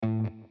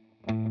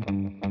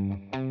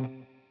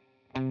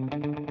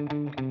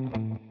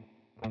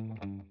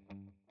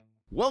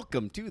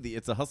Welcome to the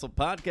It's a Hustle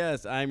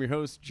podcast. I'm your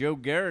host, Joe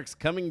Garrix,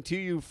 coming to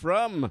you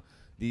from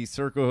the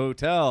Circle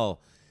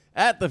Hotel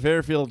at the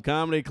Fairfield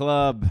Comedy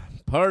Club,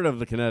 part of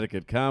the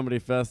Connecticut Comedy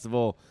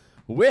Festival,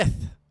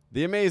 with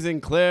the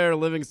amazing Claire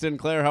Livingston.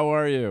 Claire, how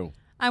are you?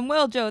 I'm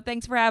well, Joe.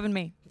 Thanks for having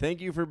me.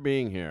 Thank you for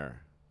being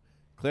here.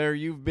 Claire,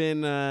 you've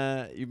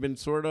been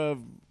sort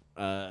of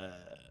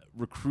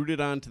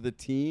recruited onto the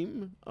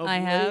team of I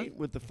late have.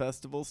 with the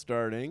festival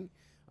starting.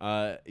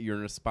 You're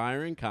an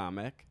aspiring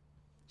comic.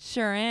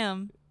 Sure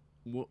am.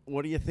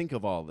 What do you think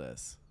of all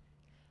this?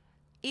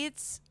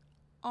 It's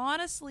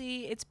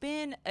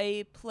been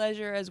a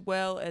pleasure as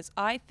well as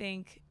I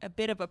think a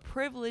bit of a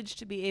privilege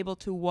to be able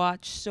to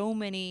watch so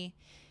many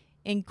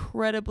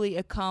incredibly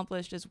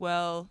accomplished as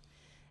well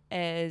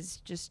as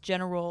just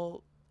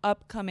general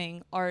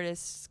upcoming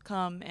artists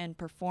come and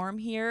perform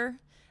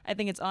here. I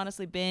think it's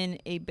honestly been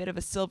a bit of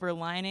a silver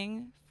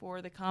lining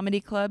for the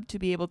comedy club to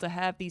be able to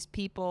have these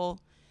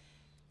people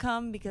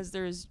come because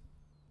there's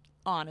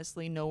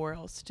honestly nowhere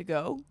else to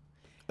go.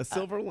 A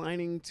silver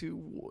lining to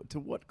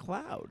what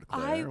cloud,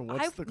 Claire?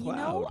 What's the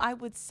cloud? I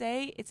would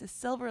say it's a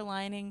silver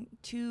lining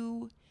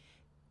to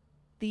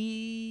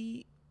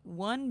the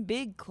one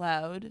big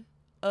cloud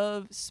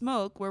of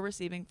smoke we're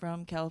receiving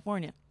from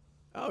California.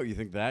 Oh, you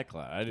think that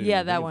cloud? I didn't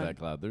Yeah, even that think of one. that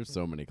cloud. There's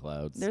so many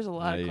clouds. There's a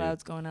lot of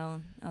clouds going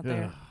on out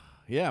there.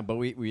 Yeah, but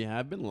we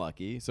have been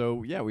lucky.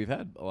 So, yeah, we've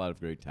had a lot of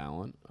great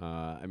talent.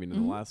 In the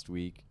last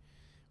week,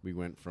 we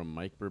went from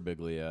Mike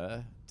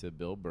Birbiglia to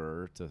Bill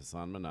Burr to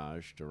Hassan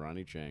Minhaj to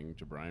Ronnie Chang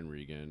to Brian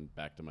Regan,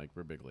 back to Mike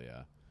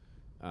Birbiglia.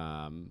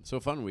 So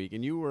fun week.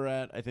 And you were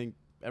at, I think,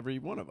 every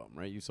one of them,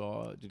 right? Did you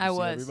see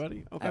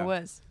everybody? Okay. I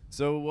was.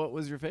 So what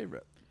was your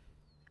favorite?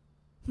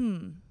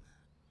 And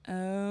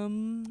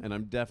And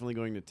I'm definitely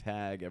going to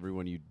tag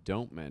everyone you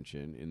don't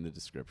mention in the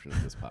description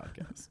of this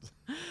podcast.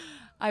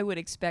 I would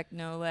expect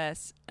no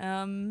less.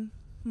 I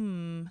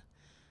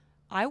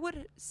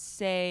would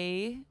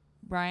say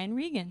Brian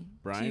Regan.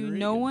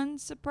 No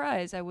one's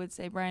surprise, I would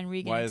say Brian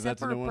Regan. Why is that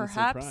to no one's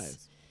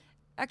surprise?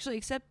 Actually,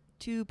 except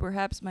to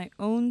perhaps my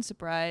own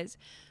surprise,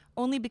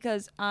 only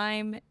because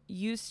I'm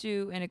used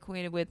to and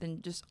acquainted with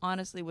and just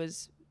honestly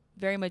was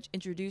very much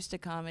introduced to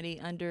comedy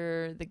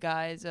under the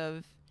guise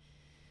of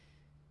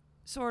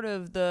sort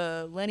of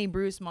the Lenny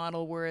Bruce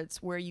model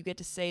where you get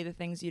to say the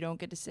things you don't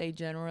get to say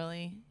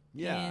generally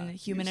in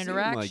human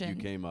interaction. Seem like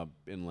you came up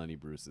in Lenny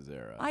Bruce's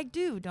era. I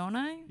do, don't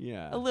I?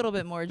 Yeah. A little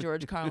bit more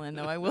George Carlin,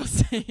 though, I will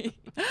say.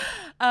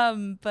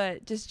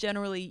 But just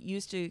generally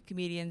used to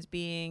comedians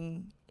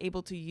being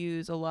able to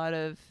use a lot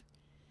of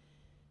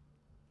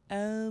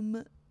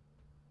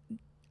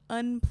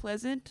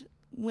unpleasant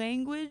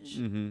language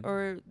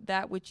or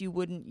that which you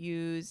wouldn't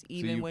use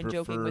even when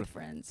joking with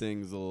friends.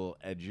 Things a little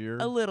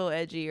edgier? A little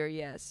edgier,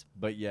 yes.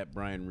 But yet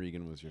Brian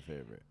Regan was your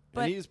favorite.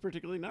 But and he's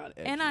particularly not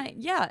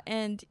edgy.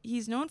 And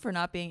he's known for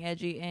not being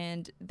edgy,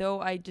 and though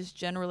I just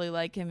generally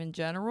like him in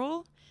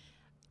general,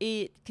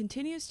 it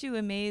continues to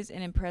amaze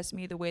and impress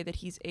me the way that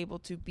he's able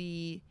to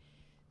be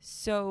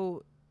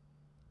so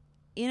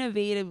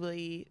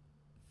innovatively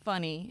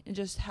funny and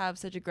just have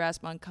such a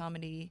grasp on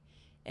comedy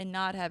and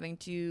not having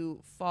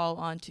to fall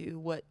onto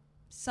what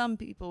some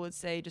people would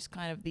say just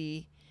kind of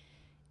the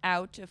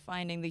out of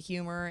finding the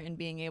humor and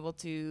being able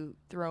to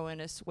throw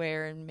in a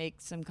swear and make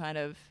some kind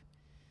of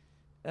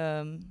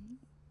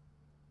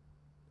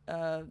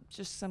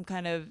just some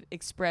kind of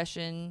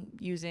expression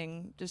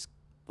using just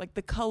like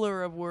the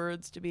color of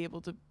words to be able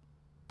to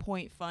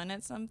point fun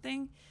at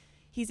something.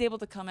 He's able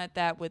to come at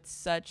that with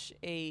such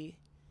a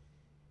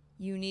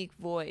unique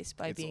voice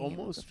by being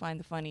able to find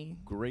the funny.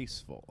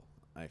 Graceful,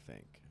 I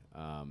think,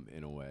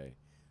 in a way.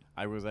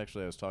 I was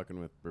talking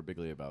with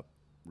Birbiglia about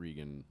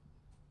Regan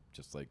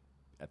just like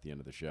at the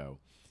end of the show.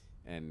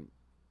 And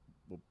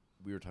what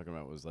we were talking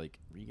about was like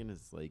Regan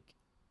is like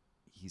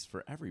he's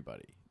for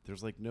everybody.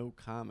 There's like no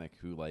comic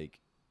who like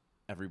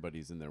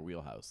everybody's in their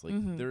wheelhouse.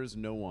 Like there's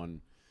no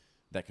one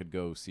that could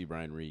go see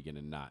Brian Regan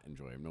and not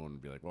enjoy him. No one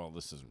would be like, well,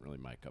 this isn't really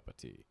my cup of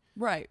tea.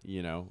 Right.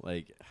 You know,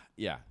 like,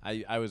 yeah,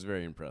 I was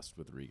very impressed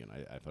with Regan.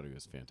 I thought he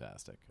was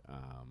fantastic.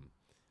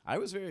 I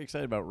was very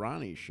excited about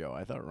Ronnie's show.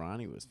 I thought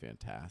Ronnie was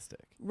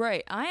fantastic.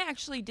 Right. I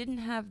actually didn't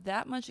have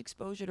that much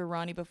exposure to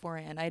Ronnie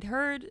beforehand. I'd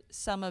heard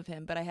some of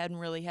him, but I hadn't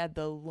really had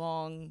the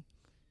long-term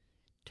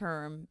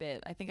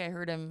bit. I think I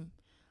heard him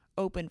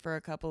open for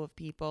a couple of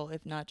people,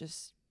 if not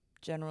just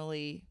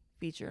generally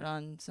featured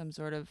on some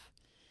sort of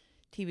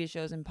TV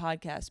shows and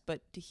podcasts.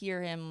 But to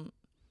hear him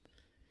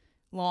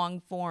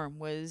long form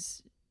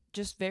was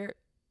just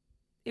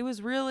it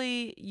was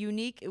really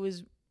unique. It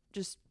was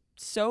just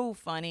so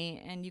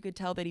funny, and you could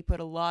tell that he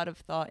put a lot of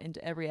thought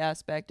into every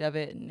aspect of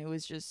it, and it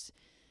was just,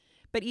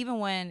 but even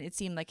when it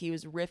seemed like he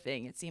was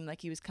riffing, it seemed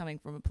like he was coming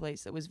from a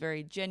place that was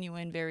very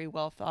genuine, very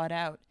well thought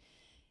out,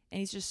 and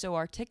he's just so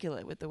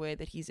articulate with the way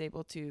that he's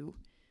able to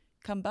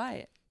come by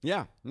it.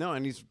 Yeah, no,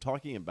 and he's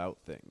talking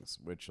about things,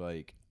 which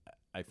like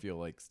I feel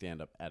like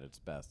stand-up at its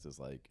best is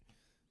like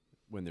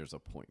when there's a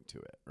point to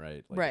it,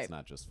 right? Like right. It's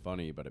not just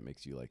funny, but it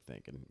makes you like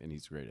think, and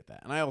he's great at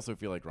that. And I also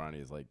feel like Ronnie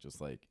is like just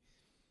like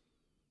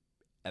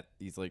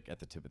he's like at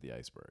the tip of the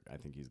iceberg. I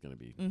think he's going to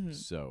be Mhm.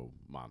 so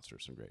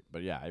monstrous and great.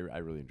 But yeah, I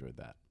really enjoyed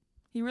that.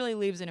 He really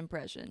leaves an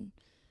impression.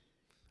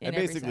 I in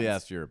every basically sense.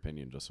 asked your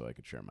opinion just so I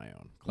could share my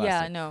own.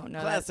 Yeah, no.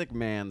 Classic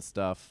man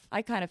stuff.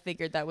 I kind of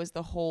figured that was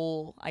the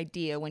whole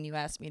idea when you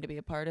asked me to be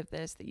a part of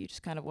this, that you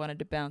just kind of wanted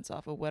to bounce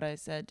off of what I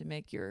said to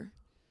make your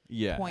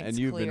Yeah, points and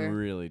you've clear. been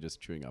really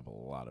just chewing up a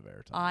lot of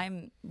airtime.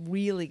 I'm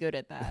really good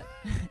at that,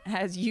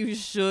 as you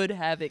should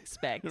have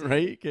expected.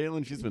 Right,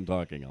 Caitlin? She's been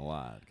talking a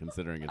lot,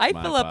 considering it's I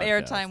my fill up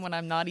podcast. airtime when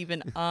I'm not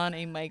even on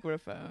a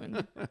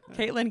microphone.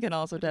 Caitlin can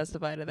also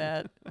testify to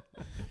that.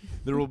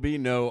 There will be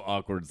no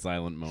awkward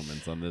silent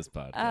moments on this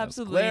podcast.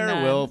 Absolutely Claire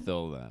none. will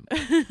fill them.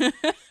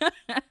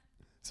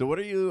 So what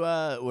are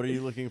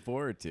you looking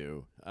forward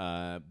to,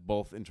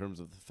 both in terms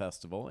of the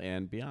festival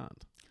and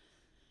beyond?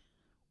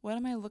 What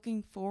am I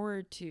looking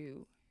forward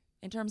to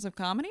in terms of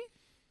comedy?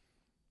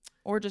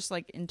 Or just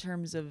like in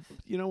terms of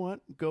You know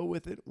what? Go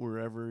with it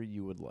wherever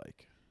you would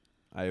like.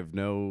 I have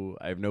no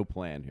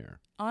plan here.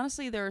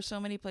 honestly, there are so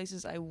many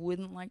places I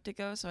wouldn't like to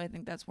go, so I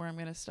think that's where I'm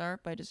going to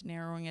start by just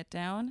narrowing it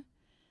down.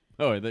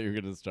 Oh, I thought you were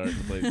going to start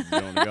the places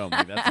you want to go. I'm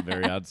like, that's a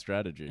very odd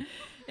strategy.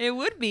 It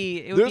would be.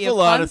 It would There's be a a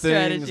lot fun of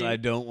things strategy. I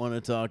don't want to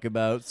talk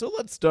about, so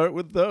let's start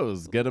with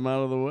those. Get them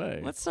out of the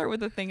way. Let's start with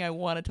the thing I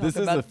want to talk This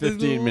is about. a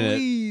 15-minute.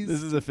 least.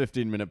 This is a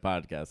 15-minute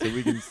podcast, so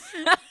we can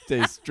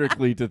stay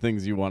strictly to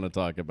things you want to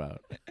talk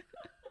about.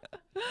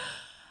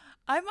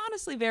 I'm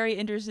honestly very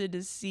interested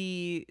to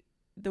see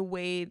the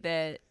way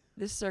that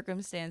the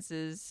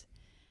circumstances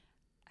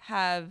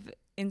have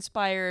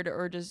inspired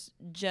or just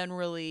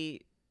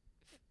generally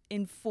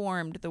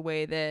informed the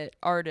way that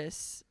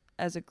artists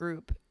as a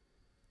group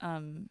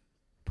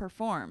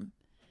perform,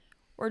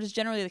 or just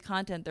generally the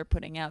content they're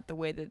putting out, the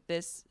way that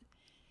this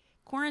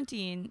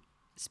quarantine,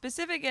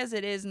 specific as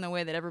it is in the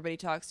way that everybody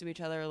talks to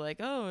each other, like,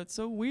 oh, it's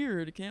so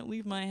weird, can't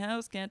leave my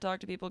house, can't talk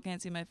to people,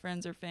 can't see my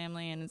friends or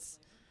family, and it's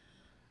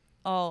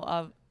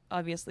all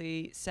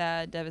obviously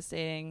sad,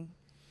 devastating,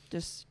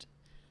 just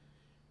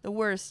the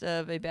worst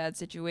of a bad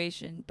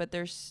situation. But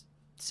there's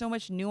so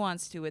much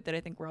nuance to it that I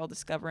think we're all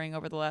discovering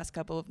over the last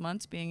couple of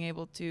months, being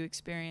able to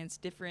experience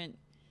different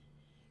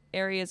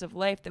areas of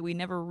life that we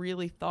never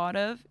really thought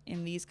of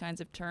in these kinds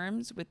of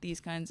terms with these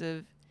kinds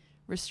of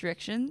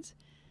restrictions.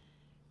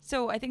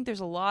 So I think there's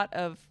a lot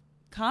of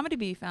comedy to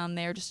be found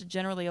there, just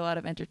generally a lot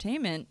of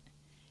entertainment,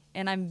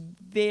 and I'm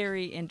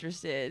very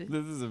interested.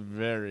 This is a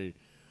very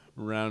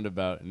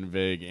roundabout and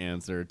vague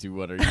answer to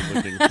what are you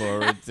looking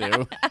forward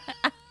to.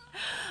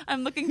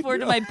 I'm looking forward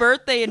to my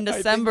birthday in I think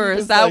December. you Is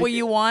just, that like- what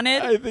you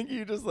wanted? I think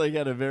you just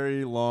had a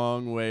very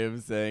long way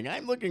of saying,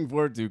 I'm looking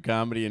forward to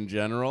comedy in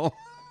general.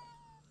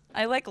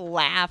 I like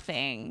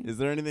laughing. Is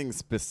there anything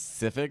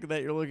specific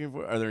that you're looking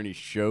for? Are there any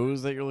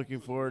shows that you're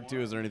looking forward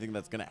to? Is there anything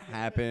that's going to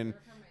happen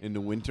in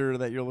the winter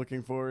that you're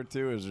looking forward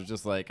to? Is it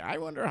just like, I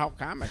wonder how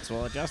comics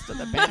will adjust to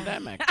the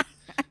pandemic?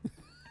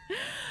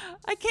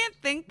 I can't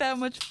think that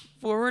much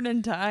forward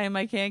in time.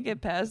 I can't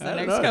get past I the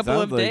don't next know. It couple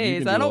sounds of like you days.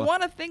 can I do a don't lot.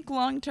 want to think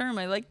long term.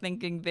 I like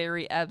thinking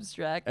very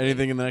abstract.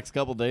 Anything in the next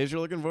couple days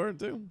you're looking forward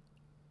to?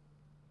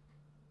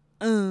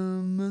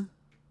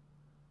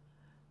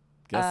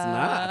 Guess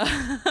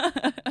not.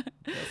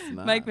 Guess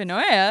not. Mike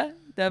Minoya,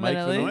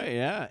 definitely. Mike Vinoy,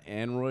 yeah.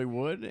 And Roy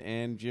Wood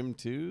and Jim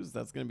Tews.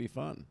 That's going to be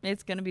fun.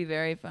 It's going to be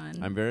very fun.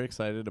 I'm very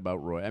excited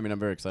about Roy. I mean, I'm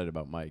very excited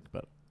about Mike,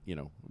 but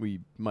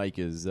Mike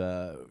is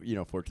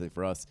fortunately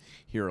for us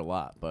here a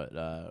lot, but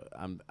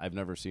I've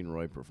never seen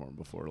Roy perform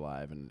before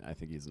live, and I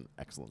think he's an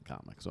excellent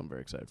comic, so I'm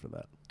very excited for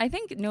that. I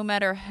think no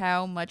matter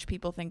how much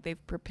people think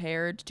they've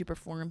prepared to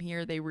perform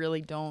here, they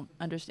really don't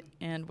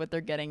understand what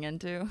they're getting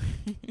into.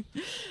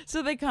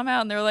 So they come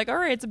out and they're like, all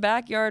right, it's a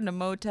backyard and a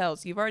motel,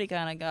 so you've already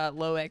kind of got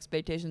low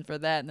expectations for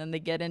that, and then they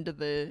get into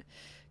the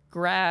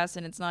grass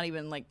and it's not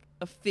even like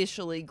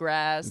officially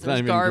grass. It's not There's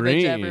even garbage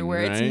green,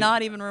 everywhere. right? It's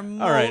not even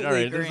remotely All right.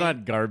 green. There's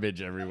not garbage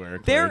everywhere.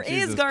 Claire. There is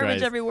Jesus garbage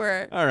Christ.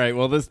 everywhere. All right.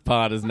 Well, this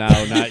pod is now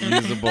not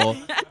usable.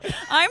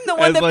 I'm the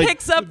one As, that like,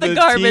 picks up the the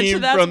garbage, team so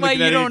that's from why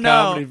the you don't Connecticut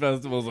know. Comedy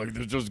Festival's like,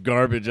 there's just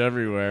garbage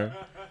everywhere.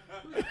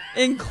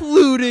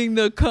 Including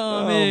the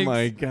comics. Oh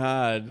my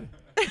God,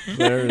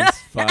 Claire is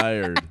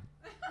fired.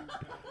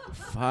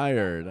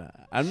 Fired.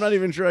 I'm not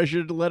even sure I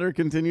should let her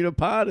continue to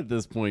pod at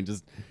this point.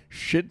 Just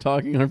shit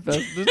talking our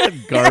fest. There's not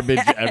garbage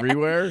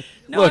everywhere.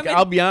 No, Look, I mean-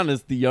 I'll be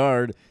honest. The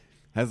yard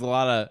has a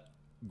lot of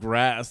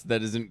grass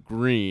that isn't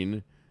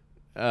green,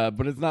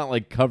 but it's not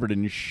like covered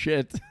in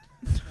shit.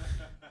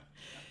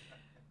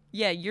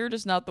 Yeah, you're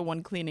just not the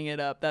one cleaning it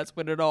up. That's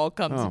what it all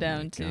comes Oh my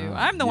down to. God.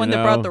 I'm the You one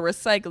that brought know, the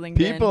recycling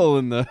bin. People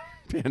in the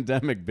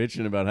pandemic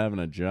bitching about having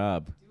a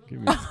job.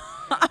 Give me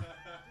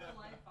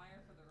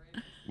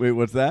Wait,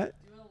 what's that?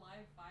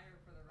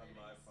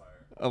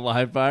 A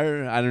live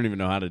fire? I don't even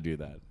know how to do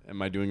that.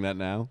 Am I doing that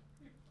now?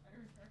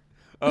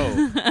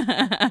 Oh.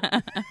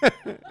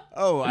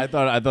 Oh, I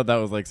thought that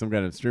was like some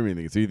kind of streaming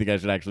thing. So you think I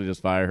should actually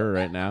just fire her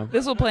right now?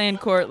 This will play in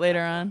court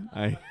later on.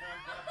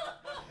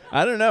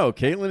 I don't know.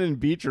 Caitlin and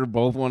Beecher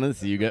both want to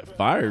see you get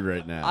fired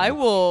right now. I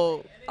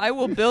will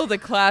build a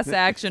class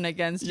action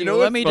against you. You know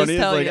Let what's me funny just is,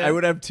 tell like, you. I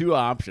would have two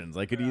options.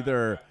 I could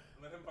either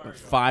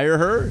fire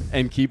her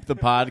and keep the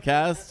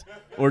podcast,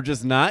 or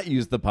just not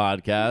use the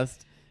podcast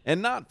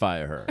and not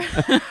fire her.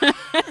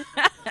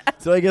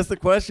 So I guess the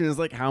question is,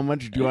 like, how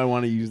much do I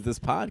want to use this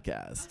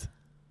podcast?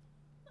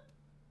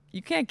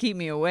 You can't keep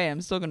me away.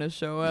 I'm still going to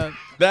show up.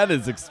 That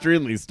is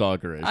extremely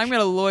stalkerish. I'm going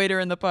to loiter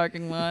in the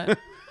parking lot.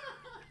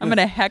 I'm going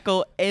to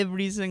heckle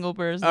every single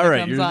person All that right,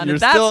 comes you're, on. you're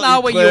If that's still,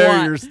 not what Claire, you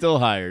want. You're still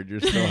hired.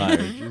 You're still hired.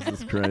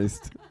 Jesus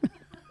Christ.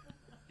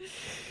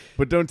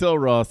 But don't tell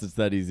Ross it's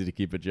that easy to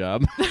keep a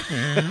job.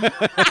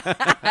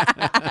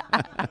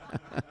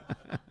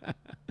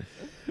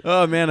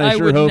 Oh, man, I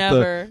sure would hope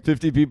never. the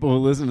 50 people who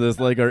listen to this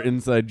like our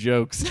inside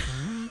jokes.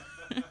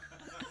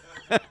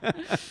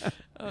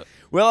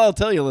 Well, I'll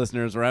tell you,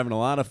 listeners, we're having a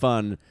lot of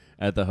fun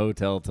at the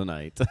hotel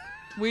tonight.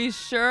 We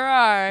sure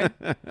are.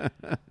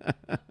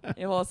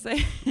 Yeah, well,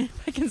 if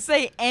I can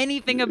say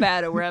anything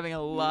about it, we're having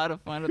a lot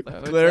of fun at the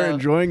hotel. Claire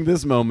enjoying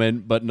this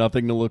moment, but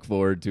nothing to look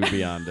forward to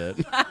beyond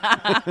it.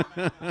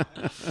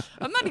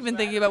 I'm not even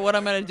thinking about what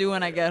I'm going to do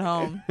when I get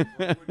home.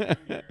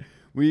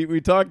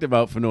 We talked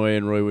about Fennoy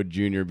and Roywood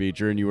Jr.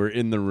 Beecher, and you were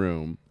in the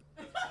room.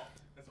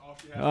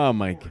 Oh,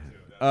 my God.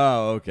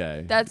 Oh,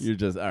 okay. You're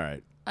just, all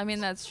right. I mean,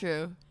 that's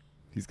true.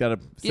 He's got a...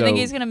 Do you think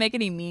he's going to make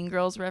any Mean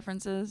Girls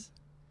references?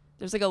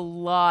 There's like a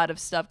lot of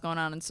stuff going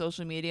on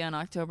social media on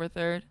October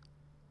 3rd.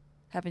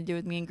 Having to do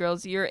with Mean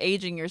Girls. You're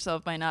aging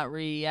yourself by not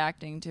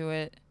reacting to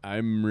it.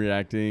 I'm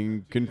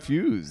reacting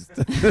confused.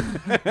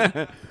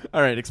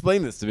 All right,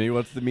 explain this to me.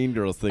 What's the Mean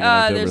Girls thing on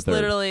October 3rd? There's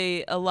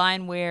literally a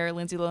line where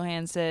Lindsay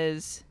Lohan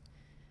says,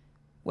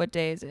 what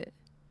day is it?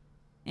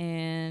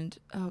 And,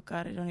 oh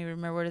God, I don't even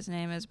remember what his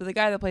name is. But the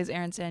guy that plays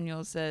Aaron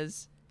Samuels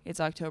says it's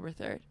October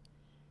 3rd.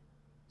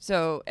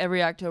 So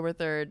every October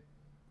 3rd,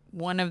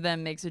 one of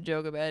them makes a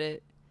joke about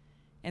it.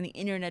 And the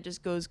internet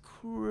just goes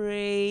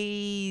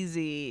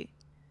crazy.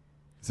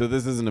 So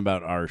this isn't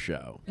about our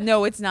show.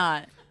 No, it's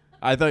not.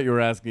 I thought you were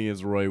asking,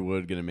 is Roy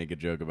Wood going to make a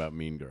joke about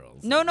Mean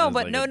Girls? No.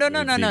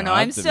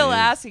 I'm still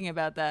asking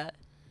about that.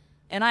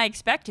 And I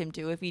expect him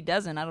to. If he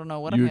doesn't, I don't know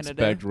what I'm going to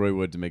do. You expect Roy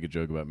Wood to make a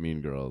joke about Mean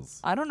Girls?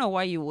 I don't know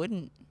why you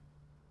wouldn't.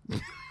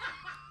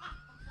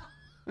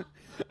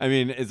 I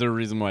mean, is there a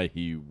reason why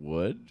he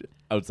would,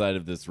 outside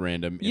of this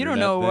random You don't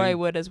know thing? Roy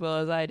Wood as well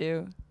as I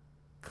do.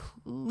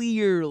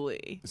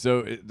 Clearly.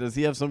 So does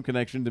he have some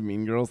connection to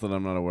Mean Girls that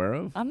I'm not aware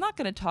of? I'm not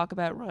going to talk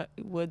about Roy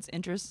Wood's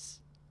interests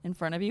in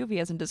front of you if he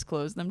hasn't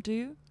disclosed them to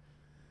you.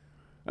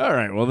 All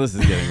right, well, this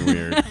is getting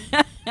weird.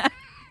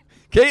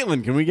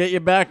 Caitlin, can we get you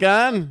back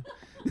on?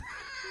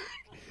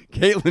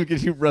 Caitlin,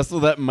 could you wrestle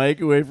that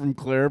mic away from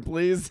Claire,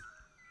 please?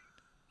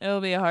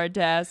 It'll be a hard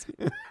task.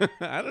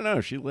 I don't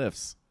know. She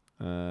lifts.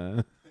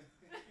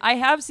 I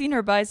have seen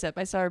her bicep.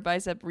 I saw her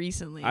bicep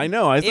recently. I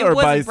know. I saw her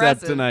bicep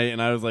impressive tonight, and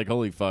I was like,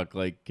 holy fuck,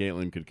 like,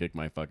 Caitlin could kick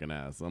my fucking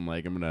ass. I'm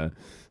like, I'm going to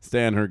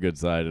stay on her good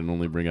side and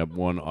only bring up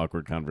one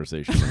awkward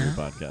conversation on your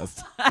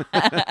podcast.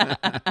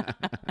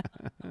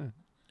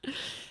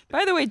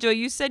 By the way, Joe,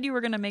 you said you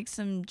were going to make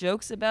some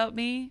jokes about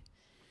me.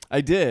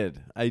 I did.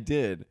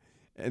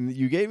 And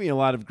you gave me a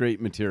lot of great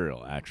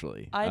material,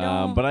 actually. I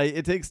don't. But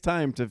it takes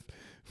time to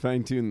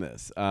fine-tune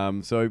this.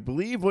 So I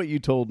believe what you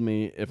told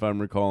me, if I'm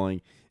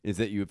recalling, is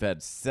that you've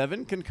had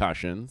 7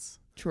 concussions.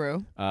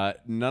 True.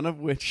 None of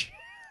which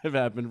have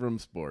happened from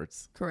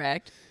sports.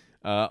 Correct.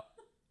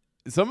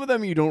 Some of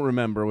them you don't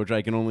remember, which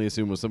I can only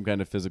assume was some kind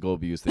of physical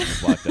abuse that you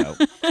blocked out.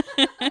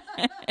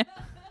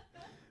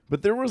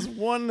 But there was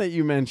one that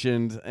you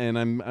mentioned, and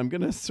I'm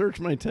going to search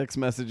my text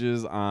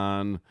messages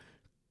on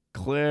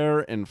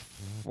Claire and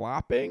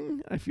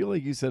flopping. I feel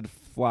like you said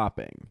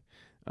flopping.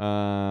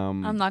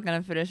 I'm not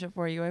going to finish it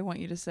for you. I want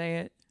you to say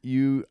it.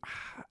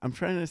 I'm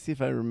trying to see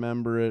if I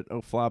remember it.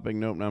 Oh, flopping.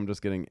 Nope. Now I'm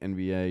just getting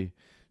NBA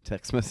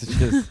text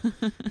messages.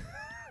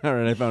 All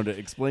right. I found it.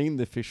 Explain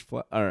the fish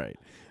flop. All right.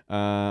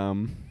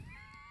 Oh,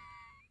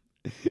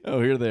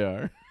 here they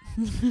are.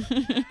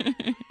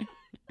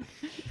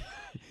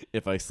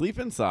 If I sleep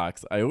in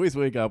socks, I always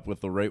wake up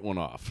with the right one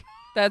off.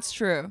 That's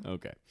true.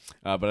 Okay.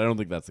 But I don't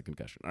think that's a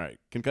concussion. All right.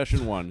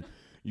 Concussion 1.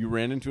 You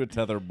ran into a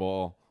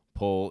tetherball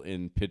pole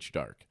in pitch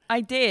dark.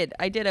 I did.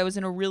 I was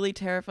in a really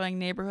terrifying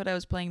neighborhood. I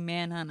was playing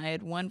Manhunt. I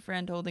had one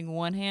friend holding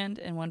one hand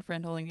and one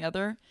friend holding the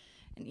other,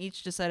 and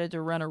each decided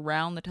to run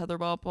around the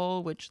tetherball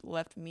pole, which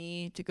left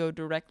me to go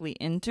directly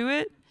into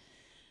it.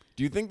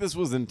 Do you think this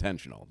was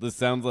intentional? This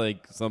sounds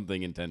like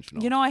something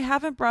intentional. You know, I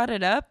haven't brought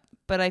it up,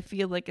 but I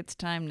feel like it's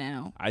time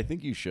now. I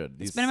think you should.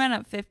 It's been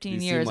about 15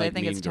 these years. Seem like I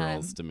think Mean it's time.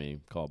 Girls to me.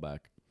 Call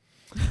back.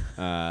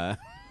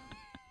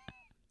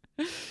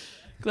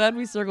 Glad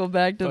we circled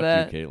back to Fuck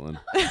that. you, Caitlin.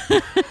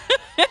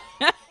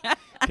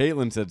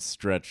 Caitlin said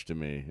stretch to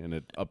me, and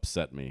it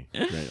upset me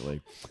greatly.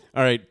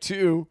 All right,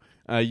 2,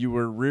 you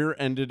were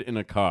rear-ended in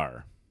a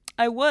car.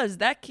 I was.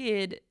 That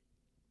kid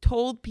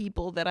told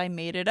people that I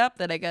made it up,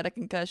 that I got a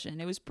concussion.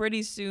 It was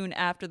pretty soon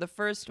after the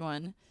first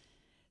one.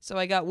 So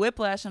I got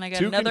whiplash, and I got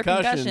 2 another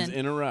concussions concussion.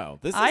 in a row.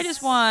 I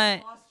just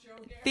want...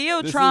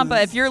 Theo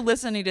Trompa, if you're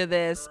listening to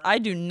this, I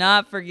do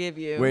not forgive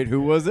you. Wait,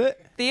 who was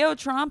it? Theo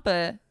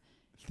Trompa.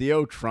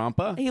 Theo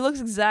Trompa? He looks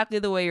exactly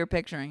the way you're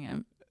picturing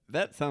him.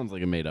 That sounds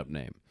like a made-up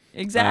name.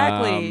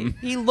 Exactly.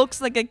 He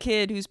looks like a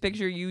kid whose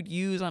picture you'd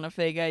use on a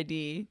fake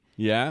ID.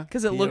 Yeah?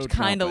 Because it looked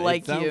kind of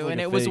like you, and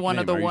it was one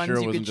of the ones you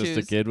could choose. Are you sure it wasn't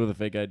just a kid with a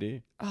fake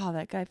ID? Oh,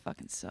 that guy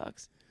fucking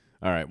sucks.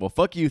 All right. Well,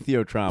 fuck you,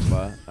 Theo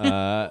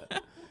Trompa.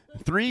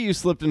 3, you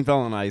slipped and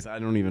fell on ice. I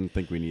don't even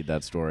think we need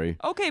that story.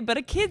 Okay, but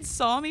a kid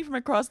saw me from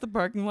across the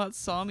parking lot,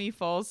 saw me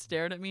fall,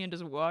 stared at me, and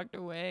just walked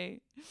away.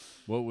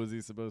 What was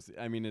he supposed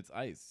to... I mean, it's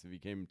ice. If he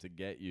came to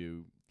get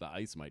you, the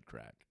ice might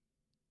crack.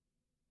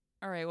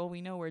 All right, well, we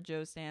know where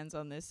Joe stands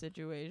on this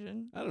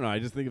situation. I don't know. I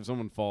just think if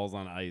someone falls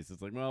on ice,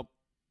 it's like, well,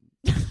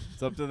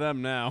 it's up to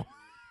them now.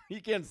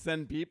 You can't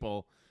send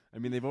people. I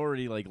mean, they've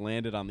already, like,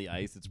 landed on the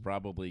ice. It's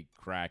probably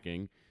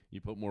cracking. You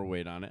put more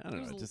weight on it. I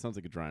don't know. It just sounds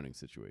like a drowning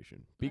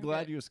situation. Be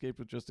glad you escaped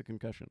with just a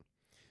concussion.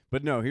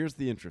 But no, here's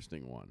the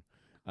interesting one.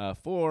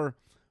 4,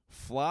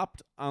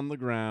 flopped on the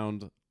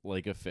ground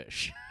like a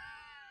fish.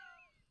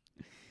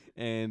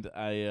 And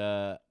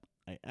I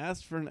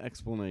asked for an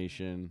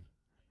explanation,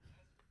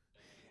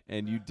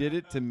 and you did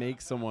it to make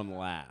someone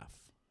laugh.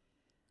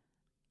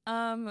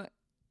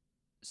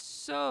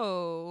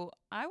 So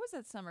I was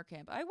at summer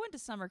camp. I went to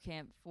summer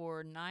camp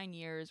for 9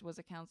 years, was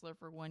a counselor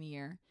for 1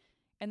 year.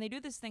 And they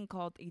do this thing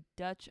called a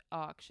Dutch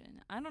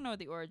auction. I don't know what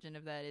the origin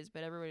of that is,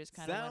 but everybody just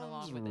kind of went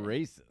along with it. Sounds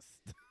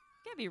racist.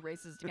 Can't be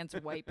racist against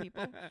white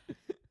people.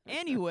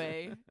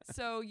 Anyway,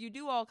 so you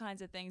do all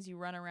kinds of things. You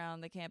run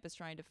around the campus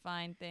trying to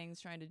find things,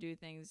 trying to do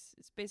things.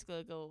 It's basically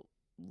like a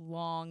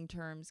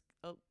long-term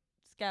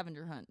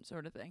scavenger hunt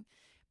sort of thing.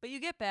 But you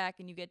get back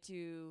and you get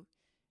to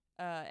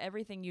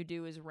everything you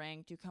do is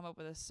ranked. You come up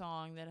with a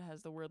song that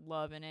has the word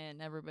love in it,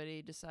 and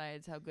everybody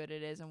decides how good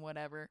it is and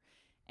whatever.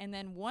 And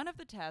then one of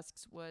the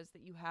tasks was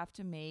that you have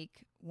to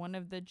make one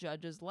of the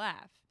judges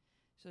laugh.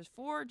 So there's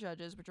 4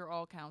 judges, which are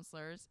all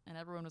counselors, and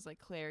everyone was like,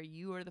 Claire,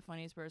 you are the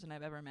funniest person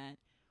I've ever met.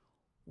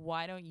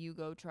 Why don't you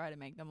go try to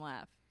make them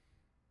laugh?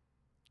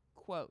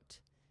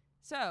 Quote.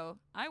 So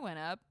I went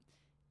up,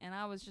 and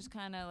I was just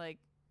kind of like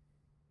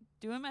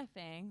doing my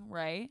thing,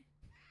 right?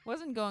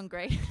 Wasn't going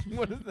great.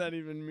 What does that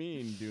even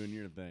mean, doing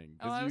your thing?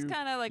 Oh, I was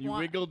kind of like... You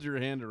wiggled your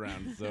hand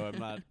around, so I'm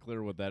not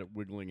clear what that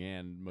wiggling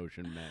hand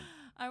motion meant.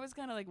 I was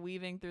kind of like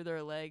weaving through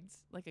their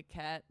legs like a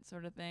cat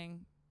sort of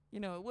thing. You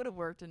know, it would have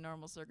worked in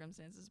normal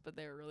circumstances, but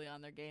they were really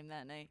on their game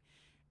that night.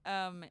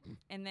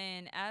 And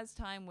then as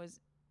time was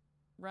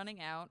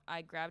running out,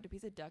 I grabbed a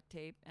piece of duct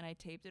tape and I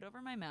taped it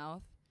over my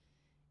mouth,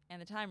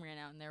 and the time ran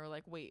out, and they were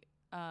like, wait,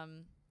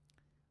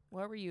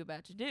 what were you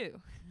about to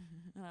do?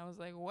 And I was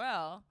like,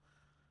 well,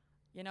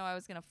 you know, I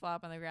was going to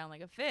flop on the ground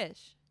like a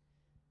fish.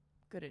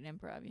 Good at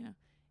improv, you know.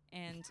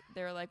 And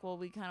they were like, well,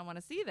 we kind of want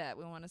to see that.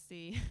 We want to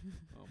see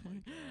Oh my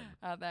God.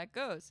 how that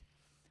goes.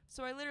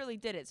 So I literally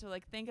did it. So,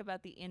 like, think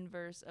about the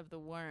inverse of the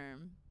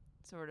worm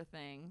sort of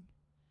thing.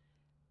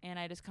 And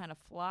I just kind of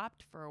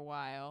flopped for a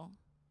while,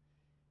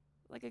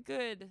 like a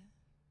good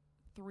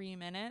 3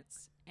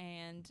 minutes.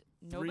 And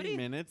nobody... 3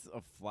 minutes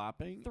of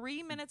flopping?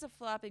 3 minutes of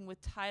flopping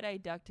with tie-dye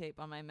duct tape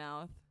on my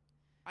mouth.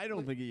 I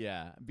don't think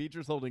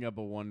Beatrice holding up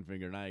a one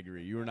finger, and I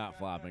agree. You were not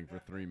flopping for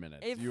 3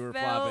 minutes. You were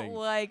felt flopping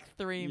like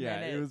 3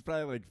 minutes. Yeah, it was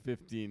probably like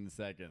 15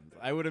 seconds.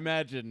 I would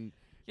imagine.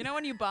 You know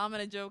when you bomb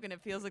in a joke and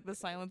it feels like the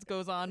silence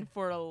goes on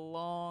for a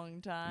long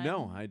time?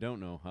 No, I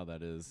don't know how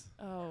that is.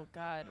 Oh,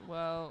 God.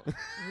 Well,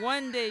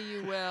 one day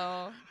you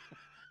will.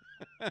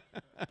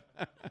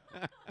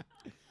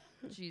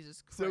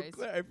 Jesus Christ. So,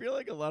 Claire, I feel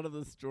like a lot of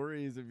the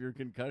stories of your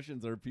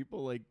concussions are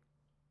people, like,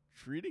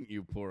 treating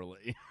you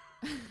poorly.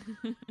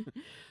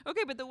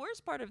 Okay, but the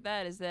worst part of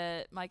that is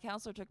that my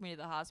counselor took me to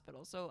the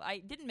hospital. So I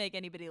didn't make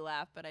anybody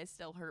laugh, but I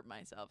still hurt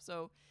myself.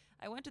 So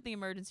I went to the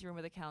emergency room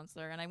with a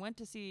counselor, and I went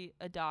to see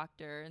a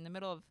doctor in the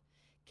middle of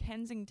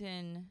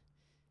Kensington,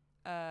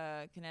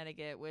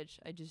 Connecticut,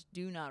 which I just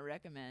do not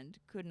recommend,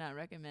 could not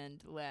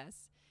recommend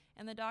less.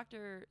 And the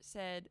doctor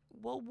said,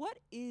 well, what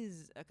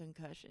is a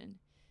concussion?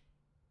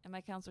 And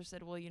my counselor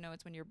said, well, you know,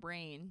 it's when your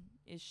brain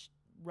is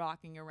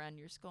rocking around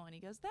your skull. And he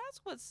goes,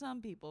 that's what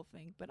some people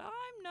think, but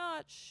I'm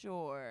not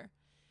sure.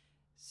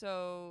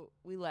 So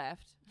we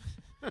left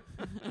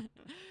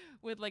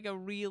with like a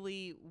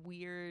really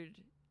weird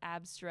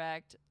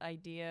abstract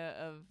idea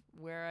of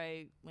where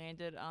I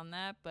landed on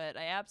that, but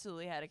I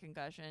absolutely had a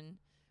concussion.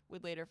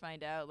 Would later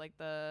find out like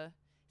the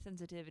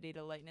sensitivity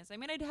to lightness. I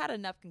mean, I'd had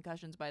enough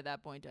concussions by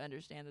that point to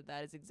understand that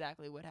that is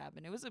exactly what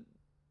happened. It was a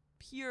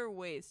pure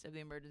waste of the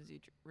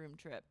emergency room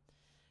trip.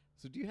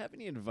 So do you have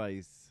any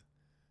advice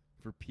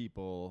for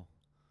people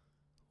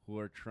who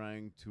are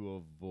trying to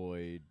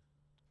avoid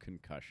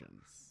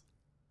concussions?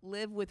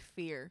 Live with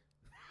fear.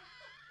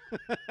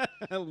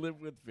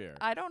 Live with fear.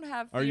 I don't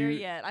have fear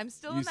yet. I'm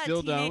still in that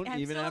You still don't,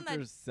 even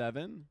after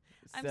 7?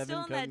 I'm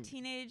still in that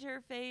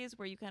teenager phase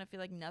where you kind of feel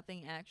like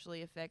nothing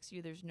actually affects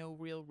you. There's no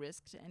real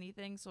risk to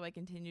anything, so I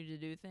continue to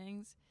do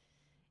things,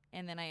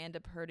 and then I end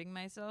up hurting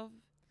myself.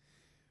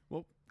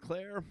 Well,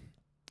 Claire,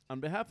 on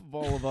behalf of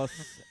all of us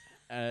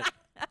at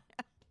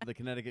the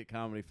Connecticut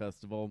Comedy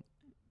Festival,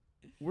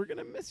 we're going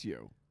to miss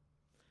you.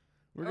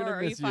 We're going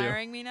to miss you. Are you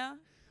firing me now?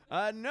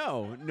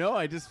 No.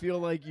 I just feel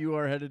like you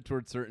are headed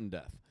towards certain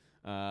death.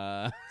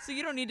 So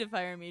you don't need to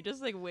fire me.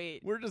 Just like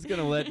wait. We're just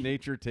gonna let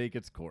nature take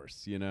its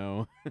course, you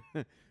know.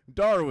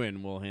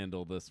 Darwin will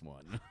handle this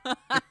one.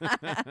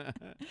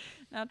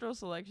 Natural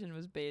selection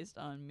was based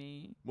on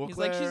me. Well, He's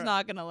like, she's Claire-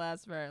 not gonna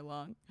last very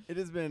long. It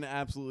has been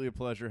absolutely a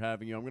pleasure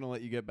having you. I'm gonna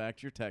let you get back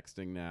to your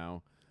texting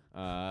now.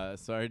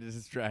 Sorry to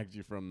distract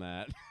you from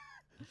that.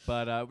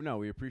 But no,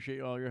 we appreciate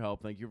all your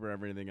help. Thank you for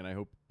everything, and I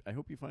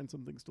hope you find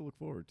some things to look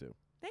forward to.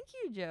 Thank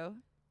you, Joe.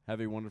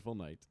 Have a wonderful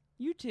night.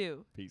 You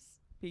too.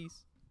 Peace.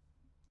 Peace.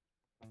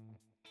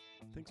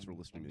 Thanks for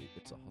listening to the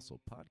It's a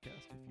Hustle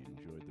podcast. If you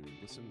enjoyed the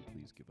listen,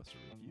 please give us a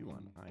review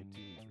on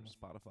iTunes or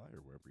Spotify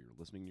or wherever you're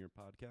listening to your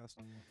podcast.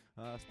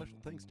 Special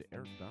thanks to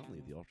Eric Donnelly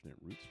of the Alternate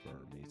Roots for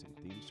our amazing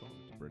theme song,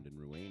 to Brendan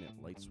Ruane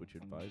at Light Switch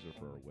Advisor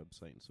for our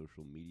website and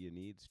social media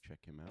needs.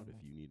 Check him out if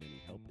you need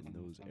any help in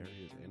those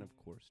areas. And of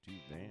course to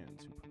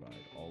Vans, who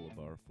provide all of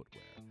our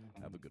footwear.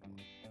 Have a good one.